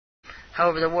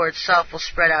However, the war itself will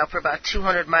spread out for about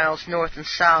 200 miles north and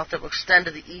south. It will extend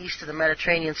to the east to the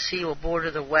Mediterranean Sea, will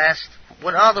border the west.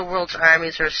 When all the world's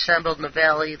armies are assembled in the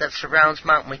valley that surrounds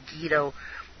Mount Megiddo,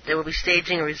 they will be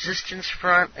staging a resistance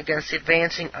front against the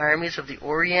advancing armies of the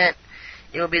Orient.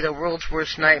 It will be the world's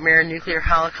worst nightmare, nuclear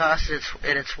holocaust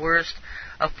at its worst,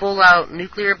 a full-out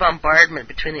nuclear bombardment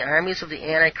between the armies of the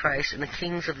Antichrist and the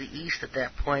kings of the East at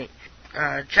that point.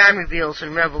 John reveals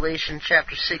in Revelation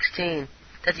chapter 16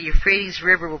 that the Euphrates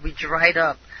River will be dried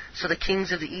up so the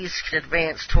kings of the East can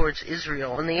advance towards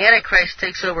Israel. When the Antichrist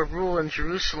takes over rule in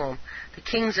Jerusalem, the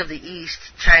kings of the East,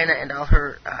 China and all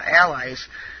her allies,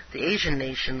 the Asian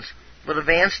nations, will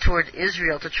advance toward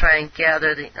Israel to try and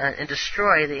gather and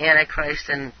destroy the Antichrist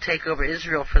and take over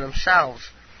Israel for themselves.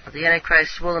 The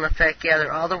Antichrist will, in effect,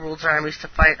 gather all the world's armies to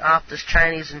fight off this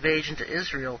Chinese invasion to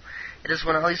Israel. It is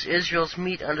when all these Israels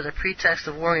meet under the pretext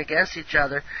of warring against each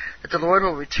other that the Lord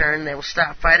will return, and they will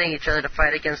stop fighting each other to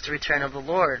fight against the return of the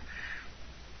Lord.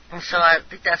 And so I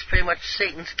think that's pretty much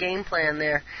Satan's game plan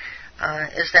there.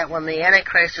 Is that when the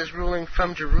Antichrist is ruling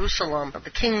from Jerusalem, the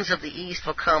kings of the East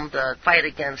will come to fight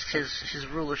against his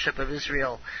rulership of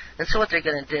Israel. And so what they're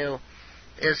going to do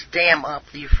is dam up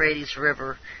the Euphrates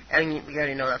River. I mean, we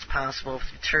already know that's possible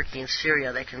through Turkey and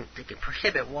Syria. They can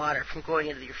prohibit water from going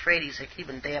into the Euphrates. They can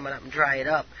even dam it up and dry it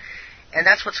up. And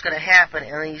that's what's going to happen.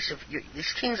 And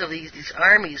these kings of these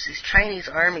armies, these Chinese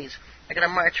armies, are going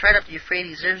to march right up the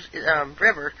Euphrates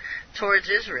River towards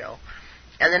Israel.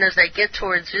 And then as they get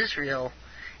towards Israel,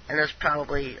 and there's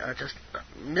probably just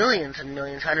millions and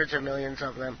millions, hundreds of millions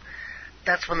of them,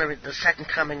 that's when the second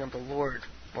coming of the Lord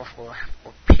will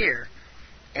appear.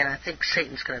 And I think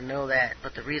Satan's going to know that,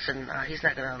 but the reason he's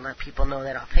not going to let people know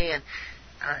that offhand,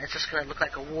 it's just going to look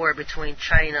like a war between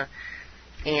China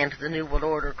and the New World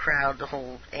Order crowd, the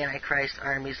whole Antichrist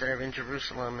armies that are in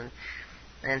Jerusalem,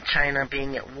 and China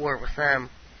being at war with them.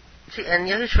 See, and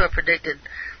Yahushua predicted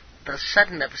the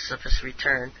suddenness of his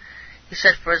return. He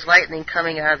said, "For as lightning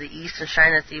coming out of the east and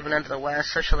shineth even unto the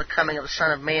west, so shall the coming of the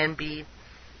Son of Man be."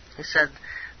 He said,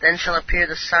 "Then shall appear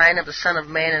the sign of the Son of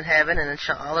Man in heaven, and then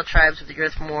shall all the tribes of the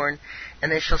earth mourn,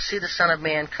 and they shall see the Son of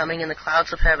Man coming in the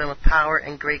clouds of heaven with power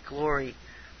and great glory."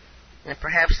 And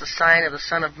perhaps the sign of the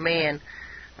Son of Man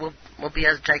will be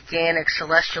a gigantic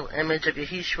celestial image of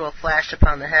Yahushua flashed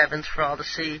upon the heavens for all to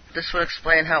see. This would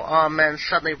explain how all men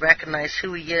suddenly recognize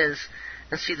who he is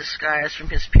and see the scars from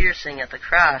his piercing at the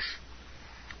cross.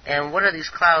 And what are these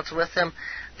clouds with him?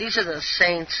 These are the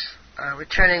saints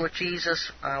returning with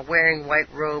Jesus, wearing white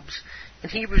robes. In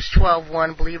Hebrews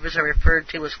 12:1, believers are referred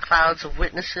to as clouds of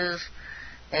witnesses,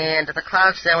 and the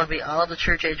clouds then would be all of the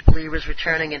church-age believers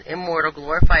returning in immortal,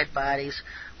 glorified bodies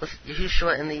with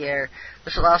Yahushua in the air.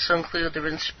 This will also include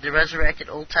the resurrected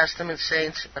Old Testament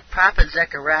saints. The prophet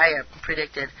Zechariah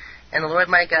predicted, "And the Lord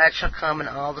my God shall come and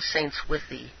all the saints with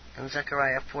thee," in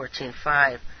Zechariah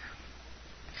 14:5.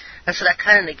 And so that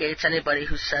kind of negates anybody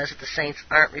who says that the saints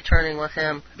aren't returning with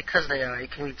him, because they are. You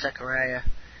can read Zechariah.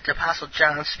 The Apostle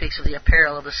John speaks of the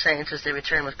apparel of the saints as they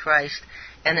return with Christ.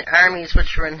 "And the armies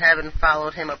which were in heaven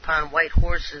followed him upon white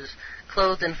horses,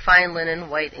 clothed in fine linen,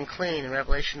 white and clean," in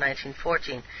Revelation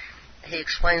 19:14. He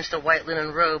explains the white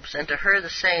linen robes, "And to her,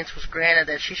 the saints, was granted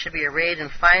that she should be arrayed in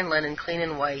fine linen, clean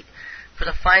and white, for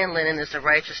the fine linen is the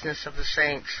righteousness of the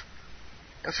saints."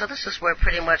 And so this is where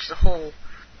pretty much the whole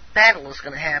battle is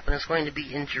going to happen. It's going to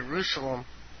be in Jerusalem.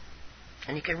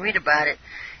 And you can read about it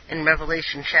in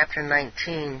Revelation chapter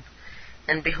 19.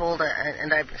 "And behold,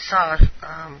 and I saw, you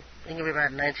can read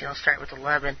about 19, I'll start with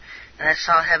 11. "And I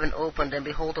saw heaven opened, and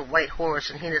behold a white horse,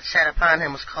 and he that sat upon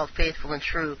him was called Faithful and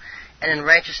True, and in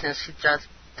righteousness he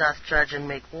doth judge and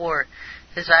make war.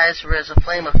 His eyes were as a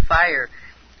flame of fire,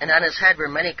 and on his head were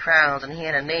many crowns, and he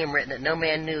had a name written that no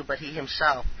man knew but he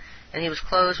himself. And he was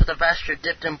clothed with a vesture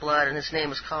dipped in blood, and his name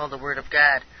was called the Word of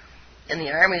God. And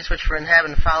the armies which were in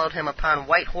heaven followed him upon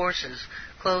white horses,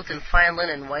 clothed in fine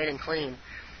linen, white and clean.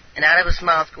 And out of his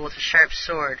mouth goeth a sharp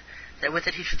sword, that with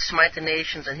it he should smite the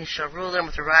nations, and he shall rule them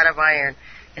with a rod of iron.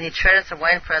 And he treadeth the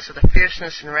winepress of the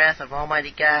fierceness and wrath of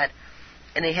Almighty God.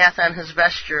 And he hath on his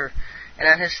vesture and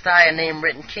on his thigh a name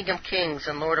written, King of Kings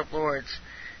and Lord of Lords.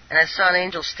 And I saw an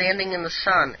angel standing in the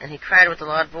sun, and he cried with a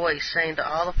loud voice, saying to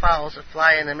all the fowls that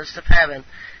fly in the midst of heaven,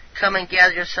 Come and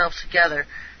gather yourselves together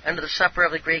unto the supper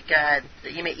of the great God,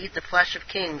 that ye may eat the flesh of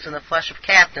kings, and the flesh of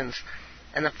captains,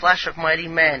 and the flesh of mighty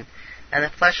men, and the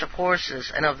flesh of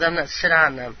horses, and of them that sit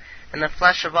on them, and the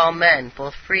flesh of all men,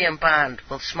 both free and bond,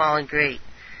 both small and great.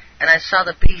 And I saw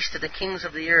the beast and the kings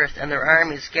of the earth and their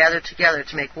armies gathered together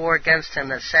to make war against him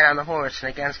that sat on the horse and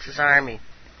against his army."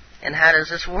 And how does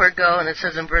this war go? And it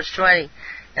says in verse 20,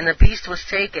 And the beast was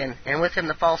taken, and with him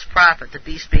the false prophet, the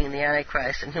beast being the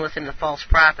Antichrist, and with him the false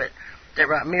prophet, that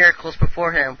wrought miracles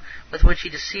before him, with which he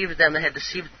deceived them that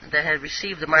had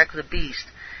received the mark of the beast,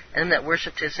 and them that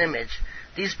worshipped his image.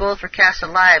 These both were cast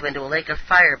alive into a lake of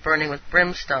fire, burning with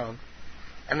brimstone.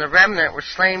 And the remnant were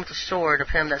slain with the sword of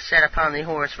him that sat upon the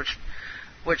horse,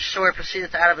 which sword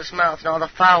proceedeth out of his mouth, and all the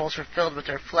fowls were filled with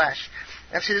their flesh.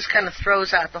 And see, this kind of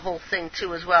throws out the whole thing,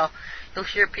 too, as well. You'll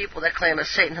hear people that claim that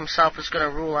Satan himself is going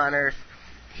to rule on earth.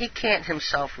 He can't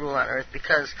himself rule on earth,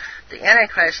 because the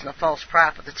Antichrist and the false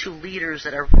prophet, the two leaders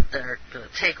that are going to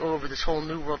take over this whole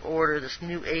new world order, this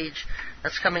new age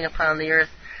that's coming upon the earth,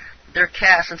 they're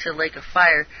cast into the lake of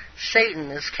fire.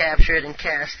 Satan is captured and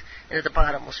cast into the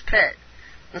bottomless pit.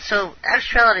 And so,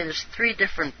 actuality, there's three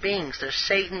different beings. There's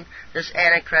Satan, there's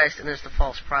Antichrist, and there's the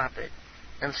false prophet.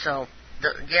 And so, the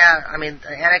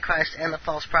Antichrist and the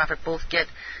false prophet both get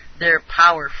their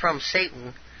power from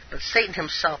Satan, but Satan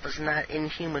himself is not in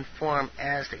human form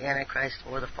as the Antichrist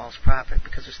or the false prophet,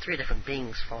 because there's three different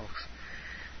beings, folks.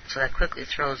 So that quickly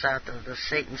throws out the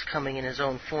Satan's coming in his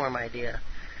own form idea.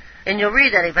 And you'll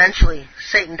read that eventually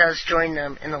Satan does join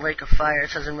them in the lake of fire.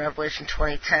 It says in Revelation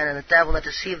 20:10, and the devil that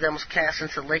deceived them was cast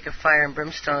into the lake of fire and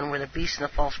brimstone, where the beast and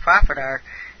the false prophet are,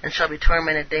 and shall be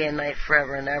tormented day and night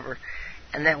forever and ever.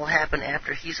 And that will happen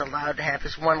after he's allowed to have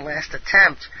his one last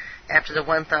attempt, after the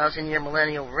 1,000-year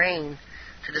millennial reign,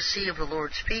 to deceive the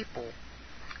Lord's people.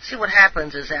 See, what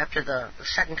happens is after the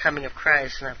second coming of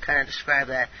Christ, and I've kind of described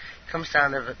that, comes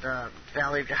down to the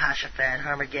valley of Jehoshaphat,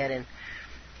 Armageddon,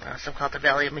 some call it the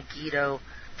Valley of Megiddo,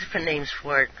 different names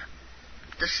for it.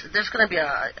 There's going to be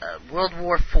a World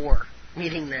War IV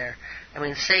meeting there. I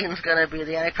mean, Satan's going to be,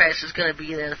 the Antichrist is going to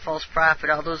be there, the false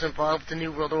prophet, all those involved with the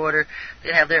New World Order,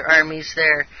 they have their armies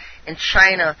there. And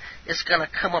China is going to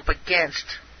come up against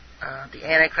the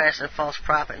Antichrist and the false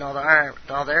prophet and all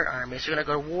their armies. They're going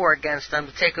to go to war against them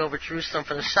to take over Jerusalem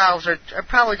for themselves, or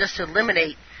probably just to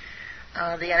eliminate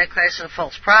the Antichrist and the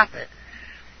false prophet.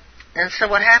 And so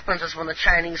what happens is when the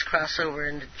Chinese cross over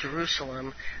into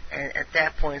Jerusalem, and at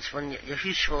that point is when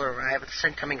Yahushua will arrive at the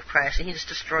second coming of Christ, and he just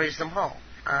destroys them all.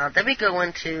 Then we go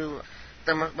into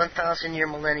the 1,000-year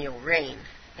millennial reign,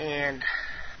 and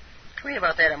I can read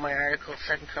about that in my article,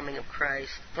 Second Coming of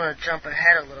Christ. I'm going to jump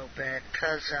ahead a little bit,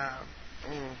 because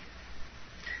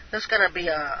there's going to be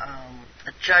a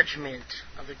judgment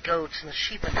of the goats and the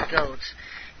sheep and the goats,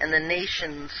 and the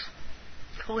nations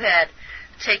who had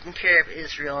taking care of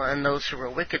Israel and those who were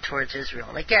wicked towards Israel.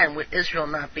 And again, with Israel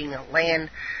not being a land,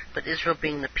 but Israel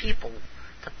being the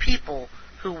people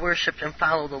who worship and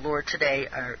follow the Lord today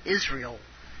are Israel.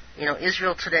 You know,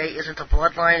 Israel today isn't a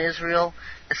bloodline Israel.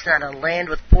 It's not a land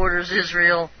with borders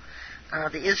Israel.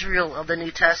 The Israel of the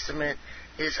New Testament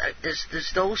is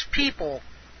those people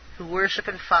who worship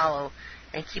and follow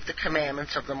and keep the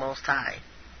commandments of the Most High.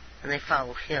 And they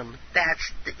follow Him.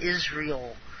 That's the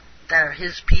Israel that are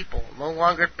His people, no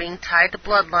longer being tied to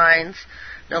bloodlines,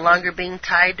 no longer being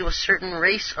tied to a certain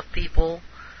race of people.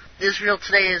 Israel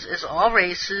today is all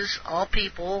races, all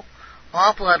people,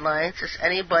 all bloodlines. It's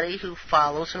anybody who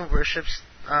follows and worships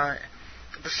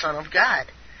the Son of God.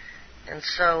 And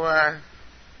so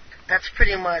that's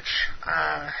pretty much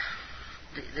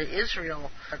the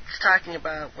Israel it's talking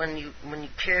about when you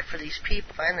care for these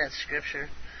people. Find that scripture.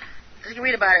 You can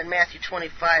read about it in Matthew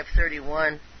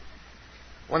 25:31.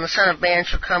 When the Son of Man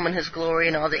shall come in His glory,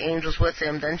 and all the angels with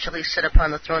Him, then shall He sit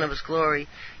upon the throne of His glory,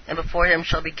 and before Him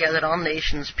shall be gathered all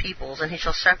nations, peoples, and He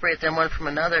shall separate them one from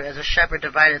another, as a shepherd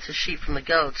divideth his sheep from the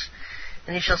goats.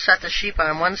 And He shall set the sheep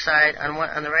on one side,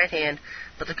 on the right hand,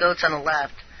 but the goats on the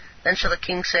left. Then shall the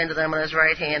King say unto them on His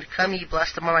right hand, Come ye,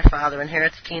 blessed of my Father,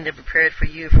 inherit the kingdom prepared for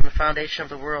you from the foundation of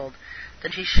the world.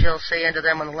 Then He shall say unto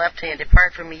them on the left hand,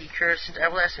 Depart from me, ye cursed, into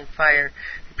everlasting fire,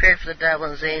 prepared for the devil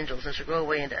and his angels, and shall go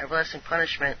away into everlasting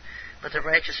punishment, but the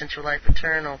righteous into life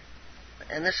eternal.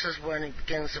 And this is when it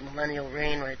begins the millennial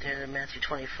reign right there in Matthew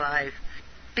 25.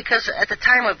 Because at the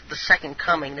time of the second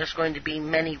coming, there's going to be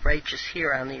many righteous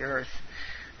here on the earth,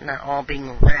 not all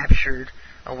being raptured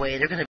away. They're going to